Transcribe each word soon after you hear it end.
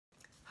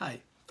Hi,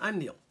 I'm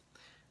Neil.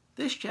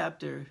 This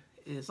chapter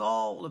is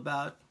all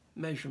about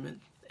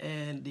measurement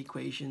and the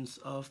equations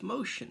of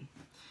motion.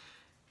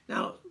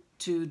 Now,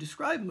 to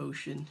describe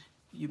motion,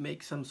 you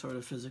make some sort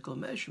of physical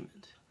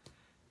measurement.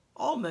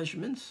 All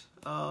measurements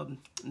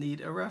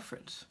need a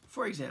reference.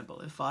 For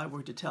example, if I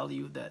were to tell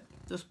you that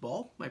this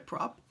ball, my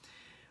prop,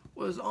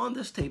 was on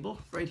this table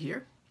right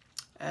here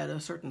at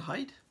a certain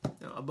height,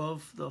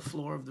 above the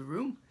floor of the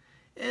room,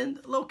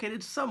 and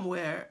located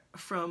somewhere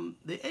from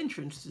the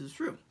entrance to this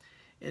room.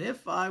 And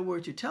if I were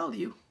to tell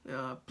you,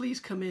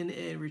 please come in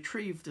and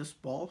retrieve this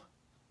ball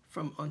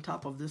from on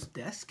top of this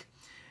desk,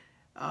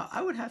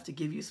 I would have to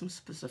give you some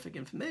specific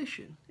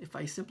information. If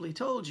I simply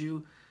told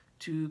you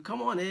to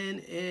come on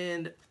in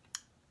and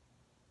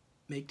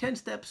make 10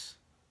 steps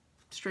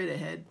straight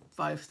ahead,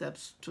 5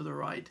 steps to the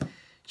right,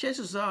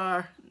 chances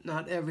are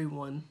not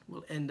everyone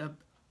will end up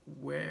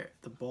where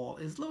the ball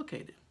is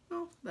located.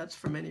 Well, that's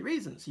for many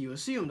reasons. You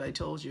assumed I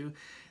told you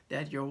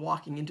that you're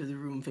walking into the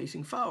room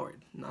facing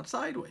forward, not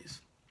sideways.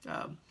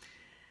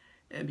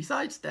 And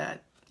besides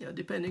that,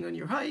 depending on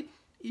your height,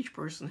 each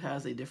person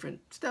has a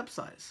different step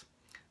size,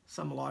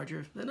 some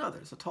larger than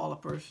others. A taller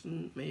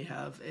person may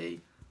have a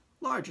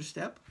larger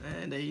step,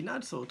 and a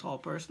not so tall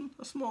person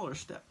a smaller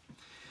step.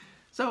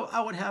 So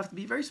I would have to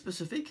be very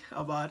specific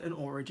about an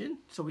origin,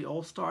 so we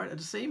all start at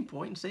the same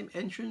point, same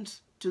entrance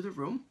to the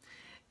room,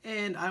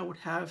 and I would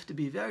have to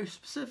be very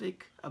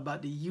specific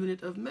about the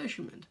unit of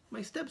measurement,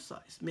 my step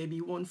size,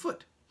 maybe 1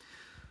 foot.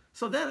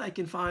 So then I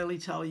can finally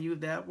tell you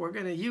that we're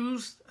going to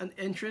use an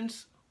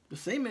entrance, the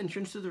same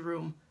entrance to the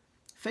room,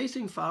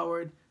 facing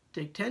forward,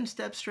 take 10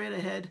 steps straight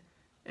ahead,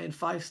 and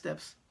 5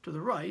 steps to the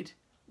right,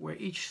 where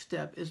each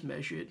step is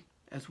measured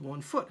as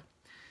 1 foot.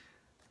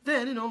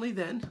 Then and only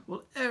then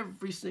will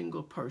every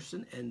single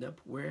person end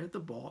up where the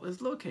ball is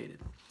located.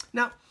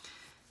 Now,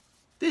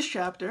 this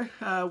chapter,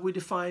 we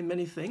define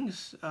many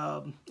things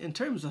in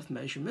terms of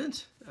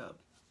measurement.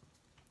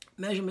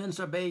 Measurements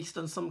are based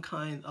on some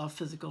kind of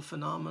physical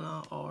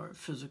phenomena or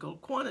physical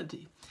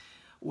quantity,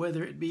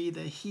 whether it be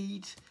the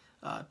heat,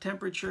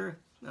 temperature,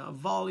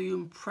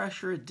 volume,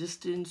 pressure,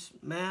 distance,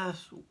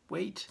 mass,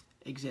 weight,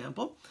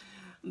 example.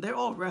 They're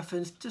all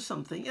referenced to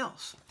something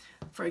else.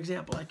 For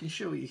example, I can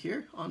show you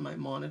here on my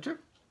monitor.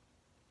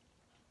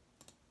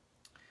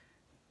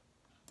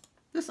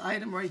 This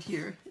item right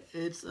here,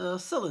 it's a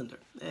cylinder.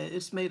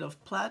 It's made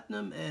of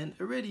platinum and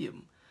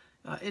iridium.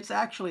 It's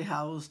actually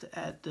housed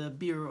at the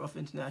Bureau of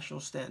International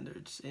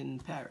Standards in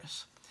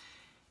Paris.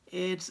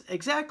 It's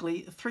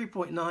exactly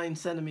 3.9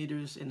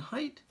 centimeters in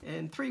height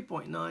and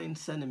 3.9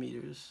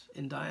 centimeters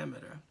in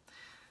diameter.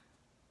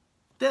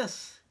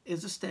 This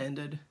is the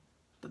standard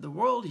that the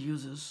world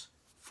uses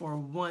for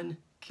 1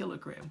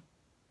 kilogram.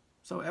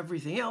 So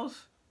everything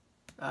else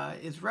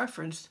is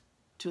referenced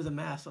to the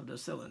mass of the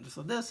cylinder.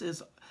 So this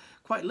is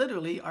quite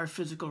literally our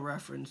physical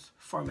reference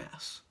for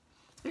mass.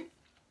 Okay.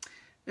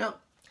 Now,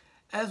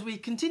 as we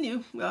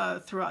continue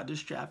throughout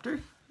this chapter,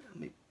 let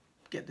me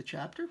get the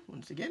chapter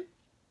once again.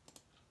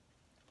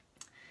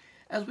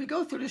 As we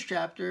go through this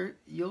chapter,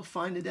 you'll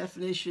find the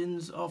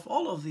definitions of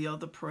all of the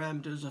other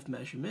parameters of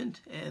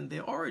measurement and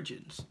their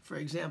origins. For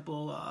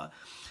example,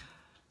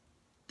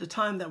 the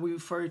time that we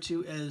refer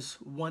to as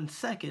 1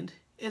 second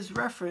is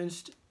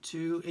referenced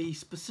to a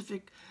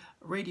specific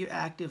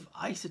radioactive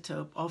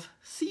isotope of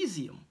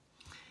cesium.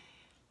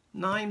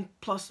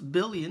 9+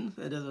 billion,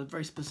 that is a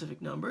very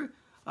specific number,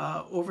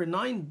 over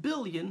 9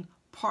 billion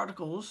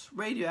particles,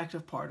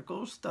 radioactive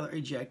particles that are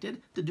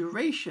ejected. The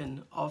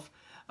duration of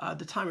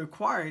the time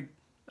required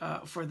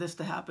for this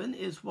to happen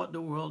is what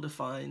the world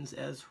defines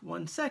as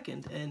 1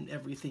 second, and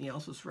everything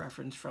else is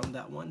referenced from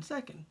that 1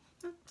 second.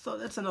 So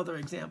that's another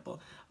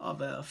example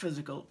of a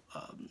physical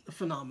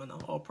phenomena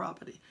or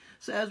property.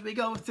 So as we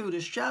go through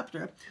this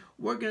chapter,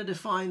 we're going to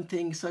define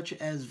things such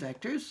as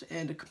vectors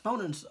and the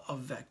components of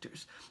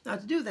vectors. Now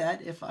to do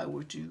that, if I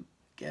were to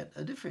get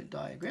a different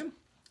diagram,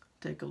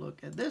 take a look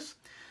at this.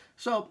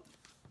 So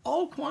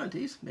all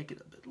quantities, make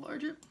it a bit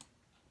larger.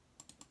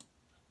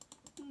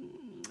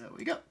 There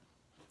we go.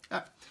 All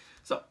right.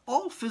 So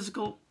all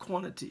physical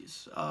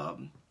quantities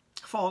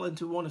fall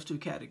into one of two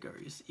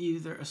categories,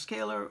 either a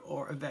scalar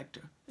or a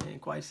vector.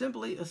 And quite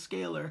simply, a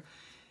scalar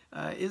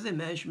is a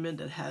measurement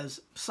that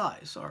has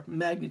size or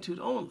magnitude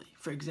only.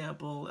 For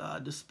example,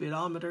 the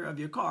speedometer of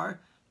your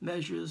car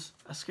measures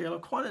a scalar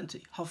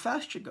quantity, how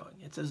fast you're going.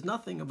 It says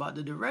nothing about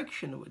the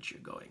direction in which you're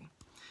going.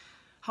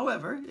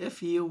 However,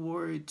 if you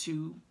were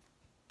to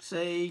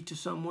say to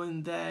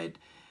someone that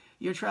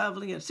you're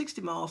traveling at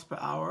 60 miles per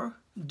hour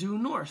due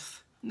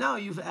north, now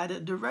you've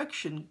added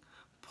direction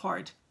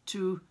part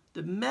to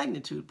the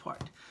magnitude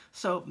part.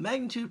 So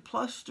magnitude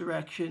plus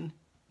direction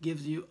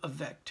gives you a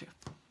vector.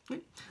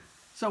 Okay?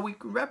 So we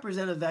can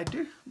represent a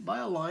vector by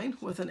a line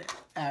with an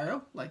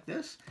arrow like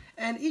this,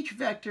 and each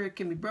vector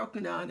can be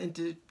broken down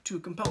into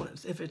 2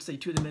 components. If it's a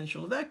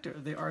 2-dimensional vector,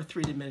 there are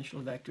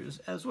 3-dimensional vectors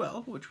as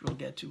well, which we'll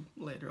get to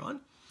later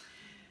on.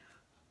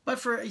 But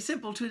for a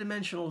simple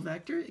 2-dimensional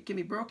vector, it can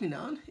be broken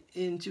down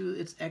into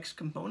its x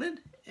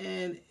component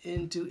and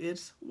into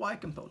its y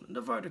component,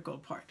 the vertical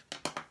part.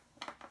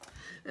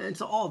 And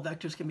so all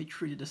vectors can be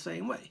treated the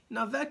same way.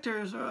 Now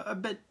vectors are a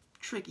bit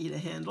tricky to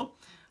handle.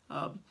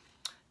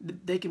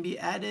 They can be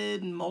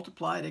added and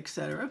multiplied,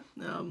 etc.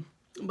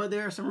 But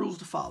there are some rules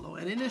to follow.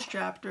 And in this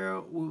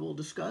chapter, we will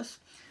discuss,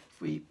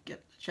 if we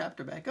get the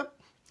chapter back up,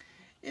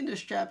 in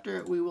this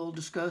chapter, we will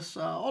discuss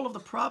all of the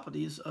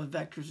properties of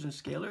vectors and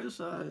scalars,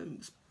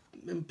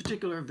 in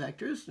particular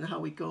vectors, and how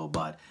we go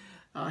about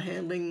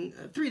handling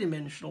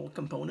three-dimensional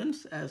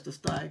components, as this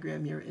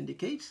diagram here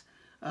indicates.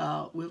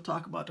 We'll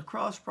talk about the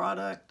cross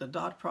product, the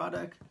dot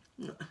product,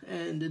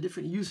 and the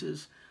different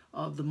uses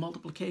of the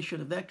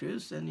multiplication of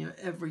vectors, and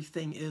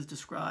everything is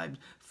described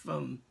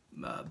from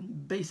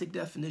basic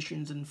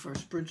definitions and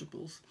first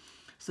principles,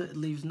 so it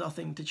leaves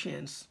nothing to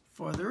chance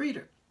for the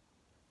reader.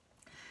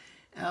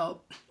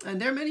 And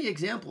there are many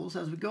examples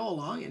as we go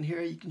along, and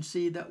here you can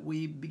see that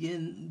we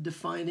begin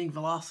defining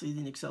velocity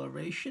and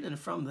acceleration, and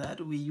from that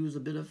we use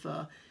a bit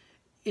of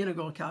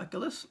integral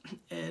calculus,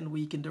 and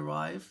we can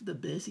derive the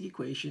basic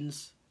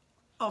equations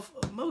of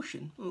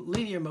motion,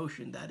 linear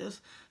motion that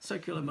is.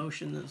 Circular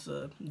motion is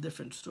a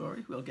different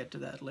story. We'll get to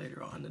that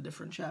later on in a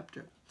different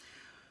chapter.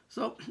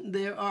 So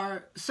there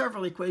are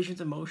several equations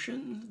of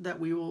motion that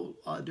we will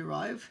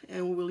derive,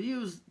 and we will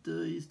use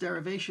these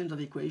derivations of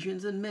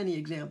equations in many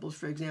examples.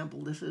 For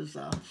example, this is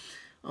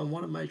on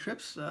one of my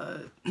trips.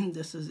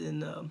 This is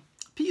in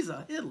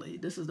Pisa, Italy.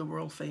 This is the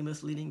world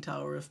famous Leaning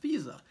Tower of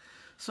Pisa.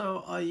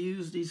 So I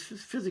use these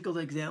physical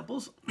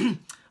examples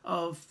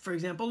of, for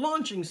example,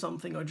 launching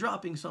something or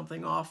dropping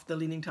something off the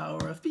Leaning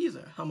Tower of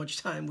Pisa. How much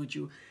time would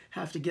you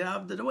have to get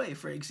out of the way,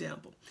 for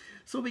example?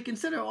 So we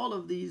consider all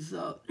of these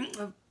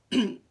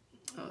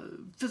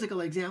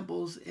physical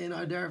examples in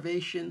our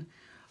derivation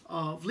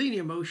of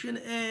linear motion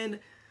and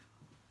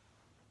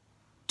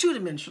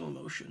two-dimensional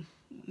motion.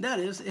 That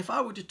is, if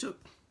I were to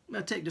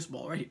take this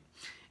ball right here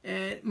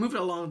and move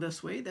it along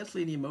this way, that's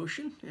linear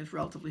motion. It's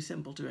relatively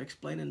simple to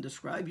explain and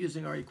describe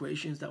using our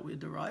equations that we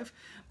derive.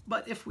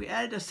 But if we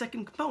added a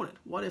second component,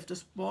 what if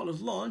this ball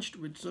is launched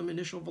with some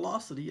initial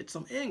velocity at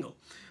some angle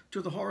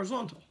to the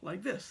horizontal,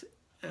 like this?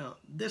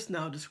 This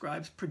now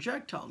describes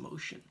projectile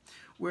motion,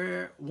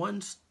 where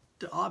once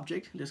the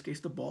object, in this case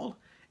the ball,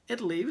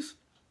 it leaves,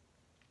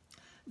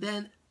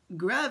 then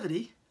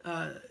gravity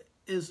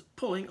is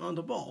pulling on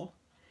the ball.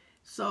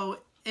 So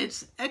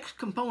its x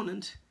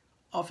component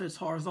of its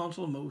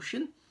horizontal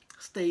motion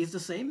stays the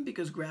same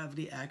because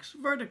gravity acts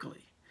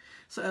vertically.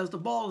 So as the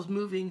ball is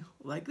moving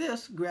like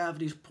this,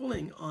 gravity is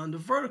pulling on the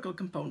vertical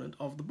component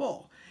of the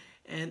ball,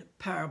 and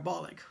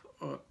parabolic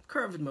or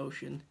curved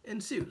motion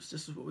ensues.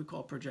 This is what we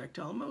call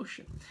projectile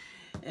motion.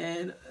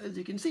 And as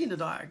you can see in the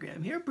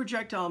diagram here,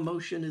 projectile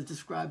motion is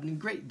described in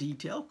great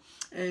detail,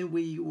 and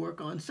we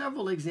work on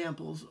several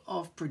examples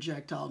of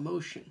projectile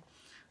motion.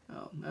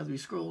 As we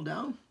scroll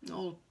down,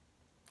 all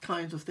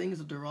kinds of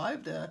things are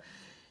derived.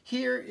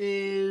 Here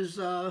is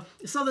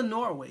southern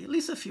Norway,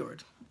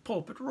 Lysefjord,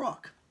 Pulpit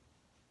Rock.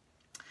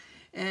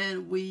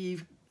 And we'll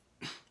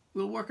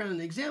work on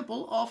an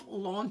example of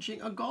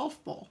launching a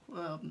golf ball.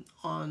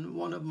 On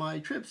one of my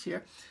trips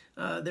here,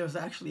 there's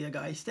actually a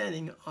guy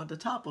standing on the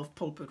top of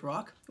Pulpit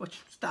Rock,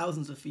 which is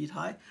thousands of feet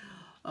high,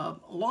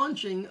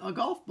 launching a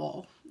golf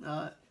ball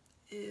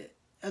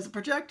as a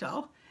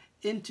projectile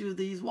into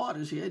these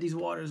waters here. These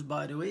waters,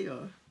 by the way,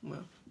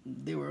 well,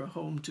 they were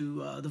home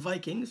to the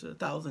Vikings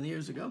 1,000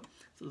 years ago.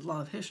 So there's a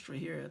lot of history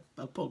here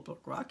at Pulpit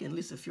Rock in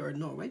Lysefjord,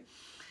 Norway.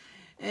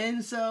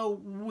 And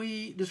so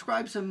we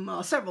describe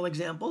several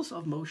examples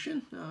of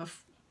motion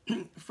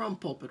from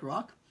Pulpit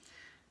Rock.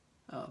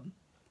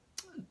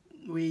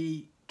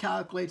 We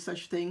calculate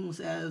such things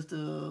as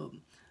the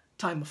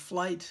time of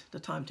flight, the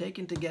time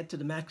taken to get to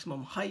the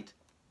maximum height.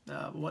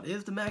 What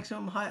is the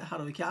maximum height? How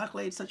do we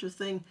calculate such a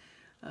thing?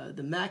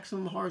 The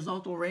maximum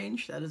horizontal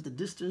range, that is the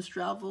distance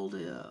traveled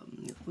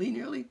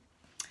linearly.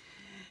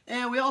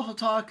 And we also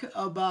talk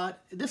about,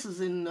 this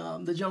is in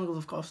the jungles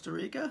of Costa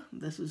Rica.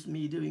 This is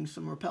me doing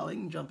some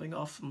rappelling, jumping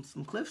off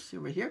some cliffs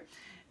over here.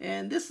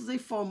 And this is a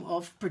form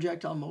of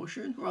projectile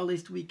motion, or at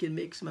least we can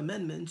make some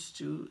amendments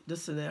to the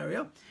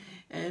scenario.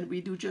 And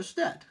we do just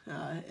that.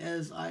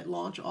 As I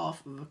launch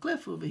off of a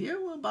cliff over here,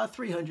 well, about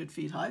 300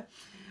 feet high,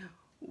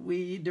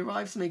 we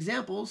derive some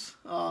examples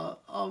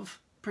of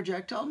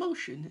projectile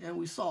motion, and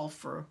we solve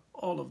for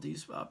all of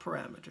these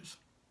parameters.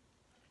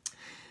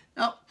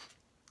 Now,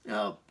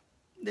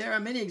 there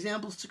are many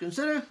examples to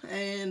consider,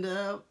 and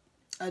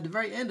at the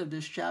very end of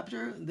this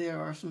chapter, there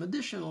are some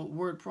additional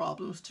word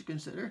problems to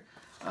consider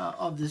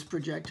of this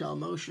projectile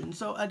motion.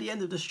 So at the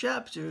end of this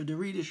chapter, the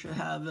reader should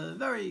have a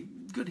very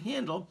good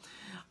handle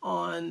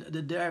on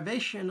the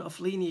derivation of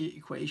linear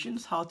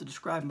equations, how to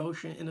describe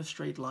motion in a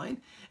straight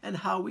line, and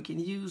how we can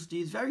use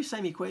these very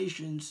same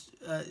equations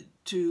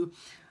to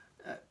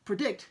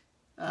predict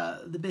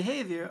the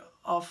behavior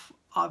of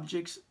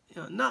objects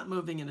not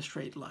moving in a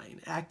straight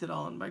line, acted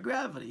on by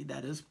gravity,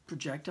 that is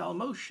projectile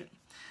motion.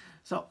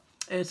 So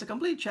it's a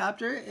complete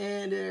chapter,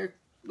 and there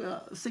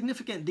are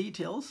significant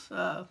details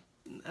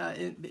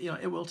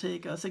it will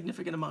take a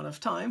significant amount of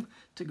time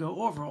to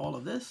go over all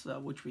of this,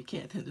 which we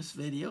can't in this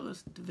video.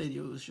 The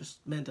video is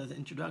just meant as an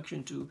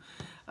introduction to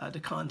the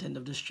content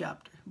of this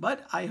chapter.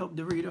 But I hope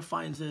the reader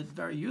finds it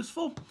very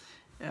useful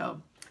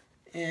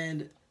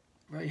and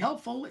very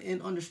helpful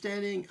in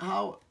understanding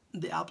how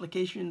the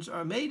applications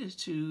are made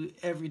to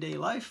everyday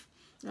life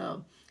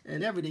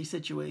and everyday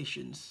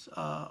situations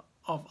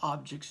of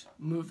objects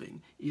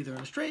moving either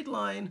in a straight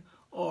line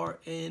or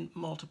in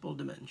multiple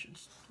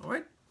dimensions. All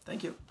right,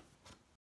 thank you.